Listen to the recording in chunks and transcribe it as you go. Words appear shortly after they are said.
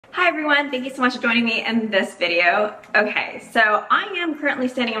Hi everyone, thank you so much for joining me in this video. Okay, so I am currently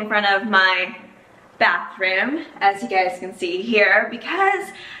standing in front of my bathroom, as you guys can see here, because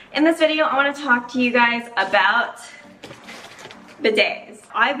in this video I want to talk to you guys about bidets.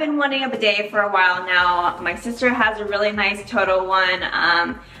 I've been wanting a bidet for a while now. My sister has a really nice Total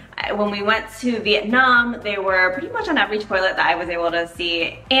one. When we went to Vietnam, they were pretty much on every toilet that I was able to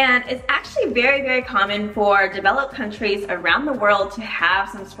see. And it's actually very, very common for developed countries around the world to have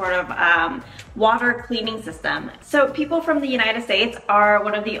some sort of water cleaning system. So people from the United States are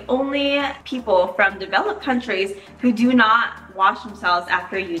one of the only people from developed countries who do not wash themselves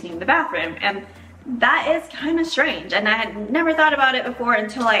after using the bathroom. And that is kind of strange, and I had never thought about it before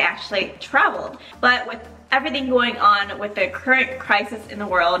until I actually traveled. But with everything going on with the current crisis in the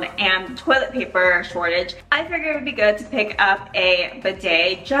world and toilet paper shortage, I figured it would be good to pick up a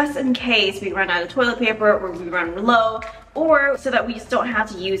bidet just in case we run out of toilet paper or we run low, or so that we just don't have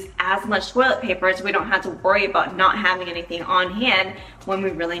to use as much toilet paper, so we don't have to worry about not having anything on hand when we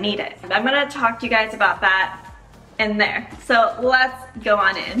really need it. I'm gonna talk to you guys about that in there. So let's go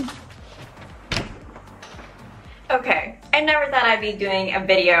on in. Okay, I never thought I'd be doing a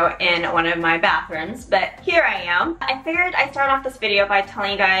video in one of my bathrooms, but here I am. I figured I'd start off this video by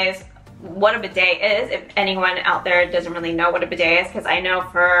telling you guys what a bidet is, if anyone out there doesn't really know what a bidet is, because I know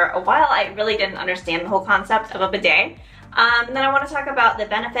for a while I really didn't understand the whole concept of a bidet. And then I want to talk about the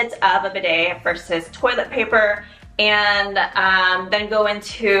benefits of a bidet versus toilet paper, and then go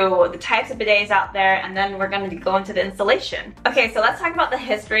into the types of bidets out there, and then we're going to go into the installation. Okay, so let's talk about the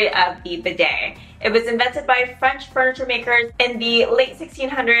history of the bidet. It was invented by French furniture makers in the late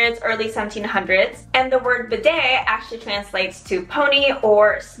 1600s, early 1700s, and the word bidet actually translates to pony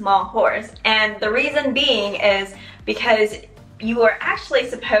or small horse. And the reason being is because you are actually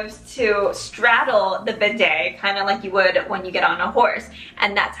supposed to straddle the bidet, kind of like you would when you get on a horse,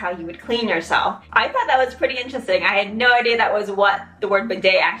 and that's how you would clean yourself. I thought that was pretty interesting. I had no idea that was what the word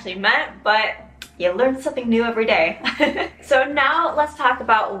bidet actually meant, but you learn something new every day. So now let's talk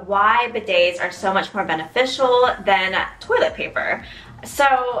about why bidets are so much more beneficial than toilet paper.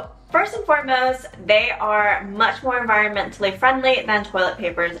 So first and foremost, they are much more environmentally friendly than toilet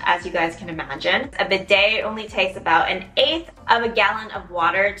papers, as you guys can imagine. A bidet only takes about 1/8 of a gallon of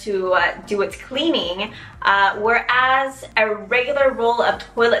water to do its cleaning, whereas a regular roll of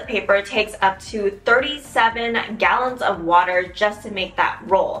toilet paper takes up to 37 gallons of water just to make that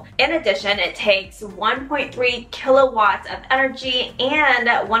roll. In addition, it takes 1.3 kilowatts of energy and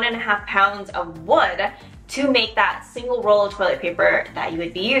 1.5 pounds of wood to make that single roll of toilet paper that you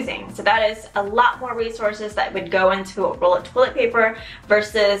would be using. So that is a lot more resources that would go into a roll of toilet paper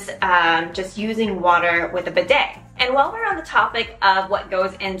versus just using water with a bidet. And while we're on the topic of what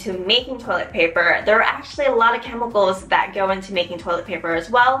goes into making toilet paper, there are actually a lot of chemicals that go into making toilet paper as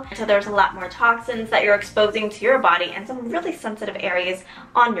well. So there's a lot more toxins that you're exposing to your body and some really sensitive areas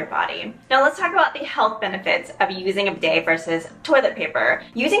on your body. Now let's talk about the health benefits of using a bidet versus toilet paper.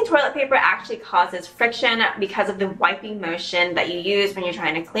 Using toilet paper actually causes friction because of the wiping motion that you use when you're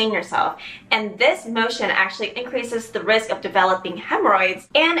trying to clean yourself. And this motion actually increases the risk of developing hemorrhoids,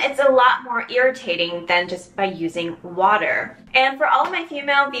 and it's a lot more irritating than just by using water. And for all of my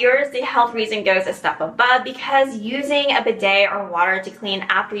female viewers, the health reason goes a step above, because using a bidet or water to clean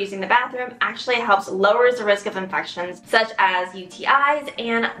after using the bathroom actually helps lowers the risk of infections such as UTIs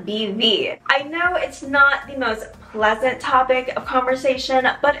and BV. I know it's not the most pleasant topic of conversation,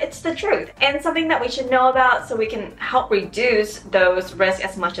 but it's the truth and something that we should know about so we can help reduce those risks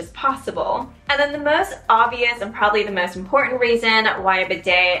as much as possible. And then the most obvious and probably the most important reason why a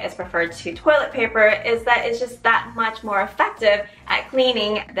bidet is preferred to toilet paper is that it's just that much more effective at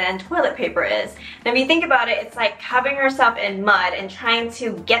cleaning than toilet paper is. Now if you think about it, it's like covering yourself in mud and trying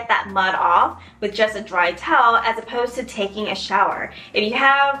to get that mud off with just a dry towel as opposed to taking a shower. If you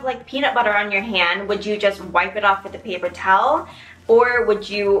have like peanut butter on your hand, would you just wipe it off with a paper towel, or would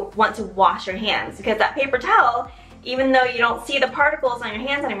you want to wash your hands? Because that paper towel, even though you don't see the particles on your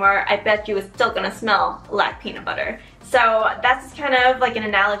hands anymore, I bet you it's still gonna smell like peanut butter. So that's kind of like an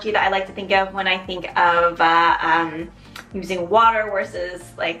analogy that I like to think of when I think of using water versus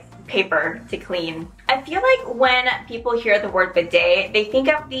like paper to clean. I feel like when people hear the word bidet, they think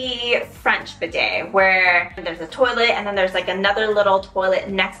of the French bidet, where there's a toilet and then there's like another little toilet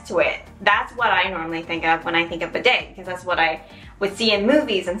next to it. That's what I normally think of when I think of bidet, because that's what I would see in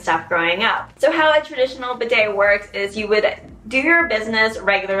movies and stuff growing up. So how a traditional bidet works is you would do your business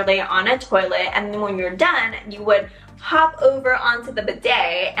regularly on a toilet, and then when you're done, you would hop over onto the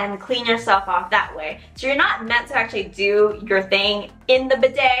bidet and clean yourself off that way. So you're not meant to actually do your thing in the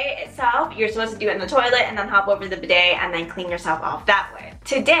bidet itself. You're supposed to do it in the toilet and then hop over to the bidet and then clean yourself off that way.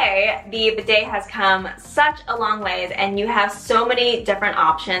 Today, the bidet has come such a long ways, and you have so many different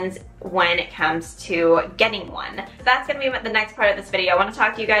options when it comes to getting one. So that's gonna be the next part of this video. I wanna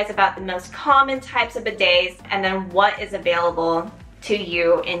talk to you guys about the most common types of bidets and then what is available to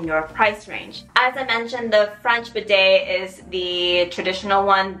you in your price range. As I mentioned, the French bidet is the traditional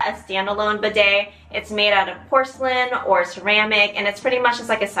one, a standalone bidet. It's made out of porcelain or ceramic, and it's pretty much just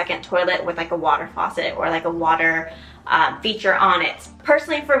like a second toilet with like a water faucet or like a water feature on it.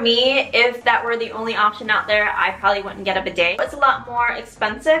 Personally, for me, if that were the only option out there, I probably wouldn't get a bidet. It's a lot more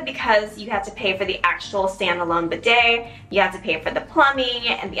expensive because you have to pay for the actual standalone bidet, you have to pay for the plumbing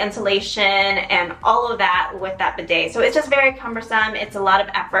and the insulation and all of that with that bidet. So it's just very cumbersome. It's a lot of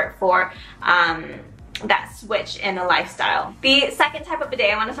effort for that switch in the lifestyle. The second type of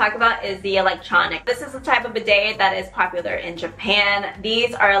bidet I want to talk about is the electronic. This is the type of bidet that is popular in Japan.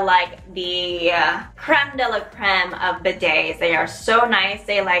 These are like the creme de la creme of bidets. They are so nice.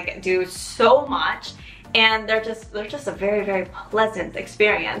 They like do so much, and they're just a very, very pleasant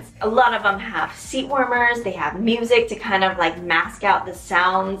experience. A lot of them have seat warmers, they have music to kind of like mask out the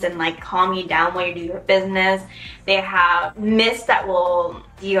sounds and like calm you down while you do your business. They have mist that will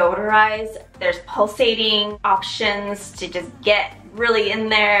deodorize. There's pulsating options to just get really in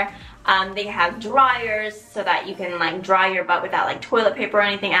there. They have dryers so that you can like dry your butt without like toilet paper or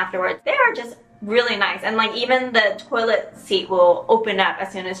anything afterwards. They are just really nice, and like even the toilet seat will open up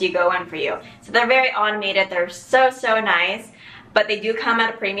as soon as you go in for you. So they're very automated. They're so nice, but they do come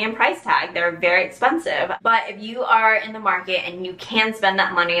at a premium price tag. They're very expensive. But if you are in the market and you can spend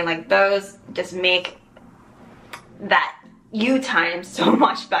that money, like those just make that times so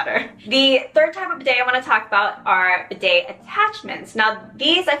much better. The third type of bidet I want to talk about are bidet attachments. Now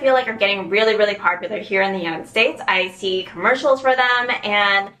these I feel like are getting really popular here in the United States. I see commercials for them,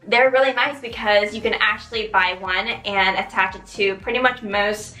 and they're really nice because you can actually buy one and attach it to pretty much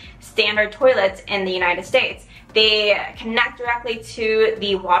most standard toilets in the United States. They connect directly to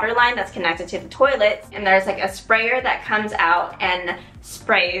the water line that's connected to the toilet, and there's like a sprayer that comes out and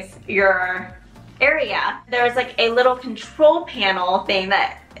sprays your area. There's like a little control panel thing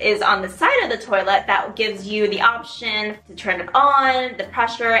that is on the side of the toilet that gives you the option to turn it on, the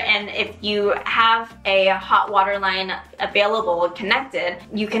pressure, and if you have a hot water line available connected,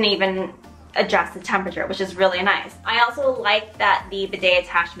 you can even adjust the temperature, which is really nice. I also like that the bidet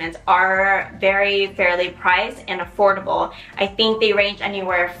attachments are very fairly priced and affordable. I think they range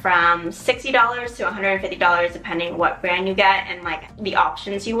anywhere from $60 to $150 depending what brand you get and like the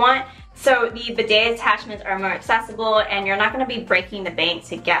options you want. So the bidet attachments are more accessible, and you're not going to be breaking the bank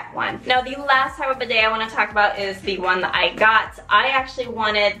to get one. Now the last type of bidet I want to talk about is the one that I got. I actually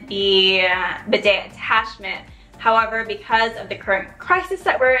wanted the bidet attachment. However, because of the current crisis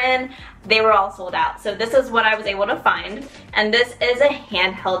that we're in, they were all sold out. So this is what I was able to find, and this is a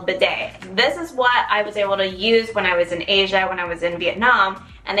handheld bidet. This is what I was able to use when I was in Asia, when I was in Vietnam,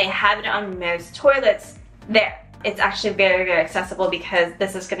 and they have it on most toilets there. It's actually very accessible because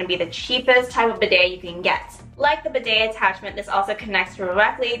this is going to be the cheapest type of bidet you can get. Like the bidet attachment, this also connects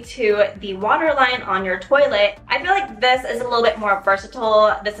directly to the water line on your toilet. I feel like this is a little bit more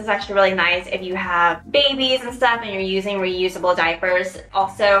versatile. This is actually really nice if you have babies and stuff and you're using reusable diapers.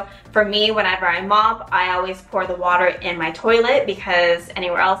 Also, for me, whenever I mop, I always pour the water in my toilet because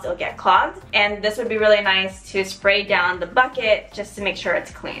anywhere else it'll get clogged. And this would be really nice to spray down the bucket just to make sure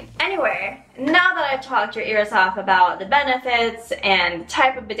it's clean. Anyway, now that I've talked your ears off about the benefits and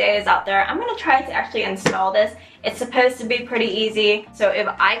type of bidets out there, I'm going to try to actually install this. It's supposed to be pretty easy, so if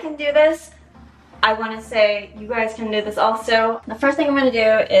I can do this, I want to say you guys can do this also. The first thing I'm going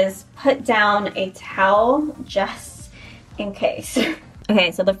to do is put down a towel just in case.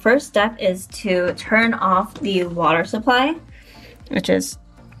 Okay, so the first step is to turn off the water supply, which is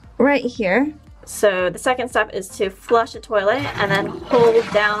right here. So the second step is to flush the toilet and then hold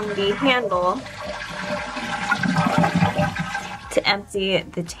down the handle to empty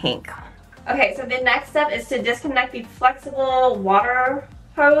the tank. Okay, so the next step is to disconnect the flexible water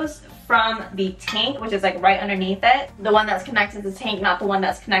hose from the tank, which is like right underneath it. The one that's connected to the tank, not the one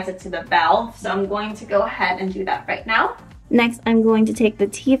that's connected to the valve. So I'm going to go ahead and do that right now. Next, I'm going to take the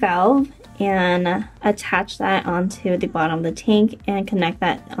T-valve and attach that onto the bottom of the tank and connect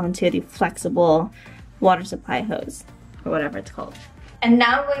that onto the flexible water supply hose, or whatever it's called. And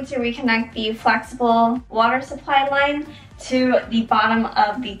now I'm going to reconnect the flexible water supply line to the bottom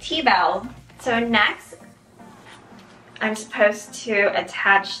of the T-valve. So next, I'm supposed to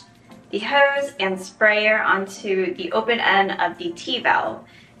attach the hose and sprayer onto the open end of the T-valve.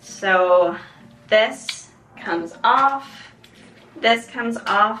 So this comes off, this comes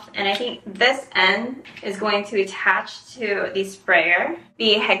off, and I think this end is going to attach to the sprayer.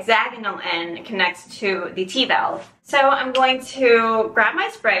 The hexagonal end connects to the T-valve. So I'm going to grab my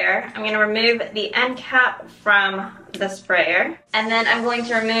sprayer, I'm going to remove the end cap from the sprayer, and then I'm going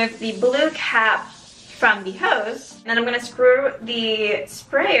to remove the blue cap from the hose. And then I'm going to screw the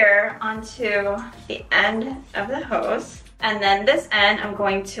sprayer onto the end of the hose. And then this end, I'm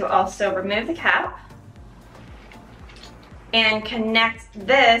going to also remove the cap and connect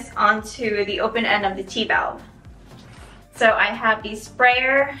this onto the open end of the T-valve. So I have the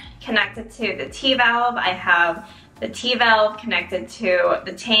sprayer connected to the T-valve, I have the T-valve connected to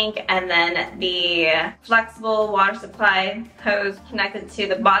the tank, and then the flexible water supply hose connected to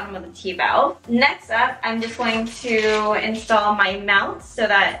the bottom of the T-valve. Next up, I'm just going to install my mount so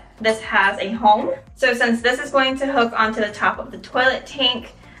that this has a home. So since this is going to hook onto the top of the toilet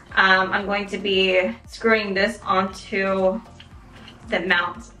tank, I'm going to be screwing this onto the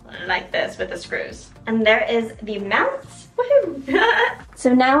mount like this with the screws. And there is the mount. Woohoo!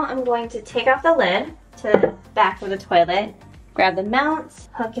 So now I'm going to take off the lid to the back of the toilet, grab the mount,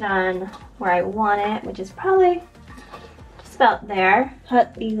 hook it on where I want it, which is probably just about there.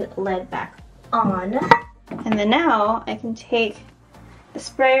 Put the lid back on. And then now I can take the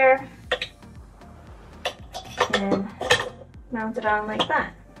sprayer and mount it on like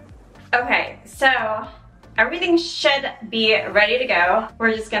that. Okay, so everything should be ready to go.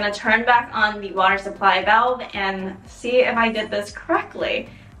 We're just gonna turn back on the water supply valve and see if I did this correctly.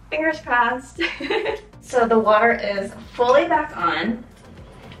 Fingers crossed. So the water is fully back on.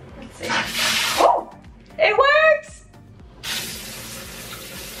 Let's see. Oh, it works!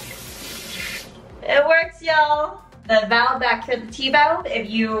 It works, y'all. The valve back here, the T-valve, if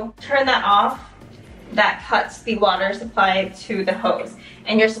you turn that off, that cuts the water supply to the hose.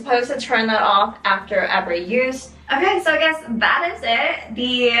 And you're supposed to turn that off after every use. Okay, so I guess that is it.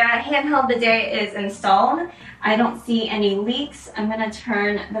 The handheld bidet is installed. I don't see any leaks. I'm gonna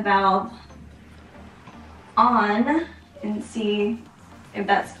turn the valve on and see if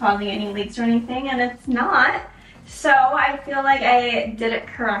that's causing any leaks or anything, and it's not. So I feel like I did it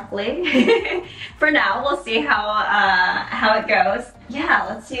correctly. For now, we'll see how it goes. Yeah,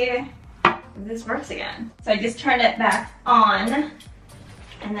 let's see if this works again. So I just turned it back on,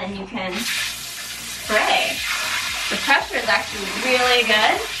 and then you can spray. The pressure is actually really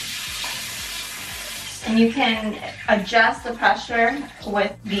good. And you can adjust the pressure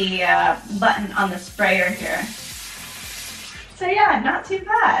with the button on the sprayer here. So yeah, not too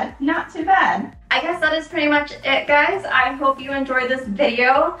bad, not too bad. I guess that is pretty much it, guys. I hope you enjoyed this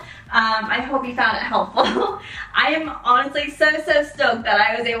video. I hope you found it helpful. I am honestly so stoked that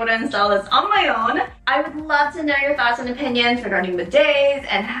I was able to install this on my own. I would love to know your thoughts and opinions regarding bidets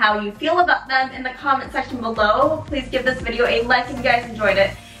and how you feel about them in the comment section below. Please give this video a like if you guys enjoyed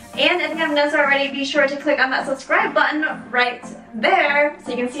it. And if you haven't done so already, be sure to click on that subscribe button right there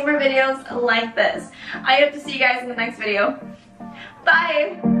so you can see more videos like this. I hope to see you guys in the next video.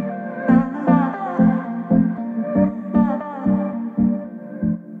 Bye!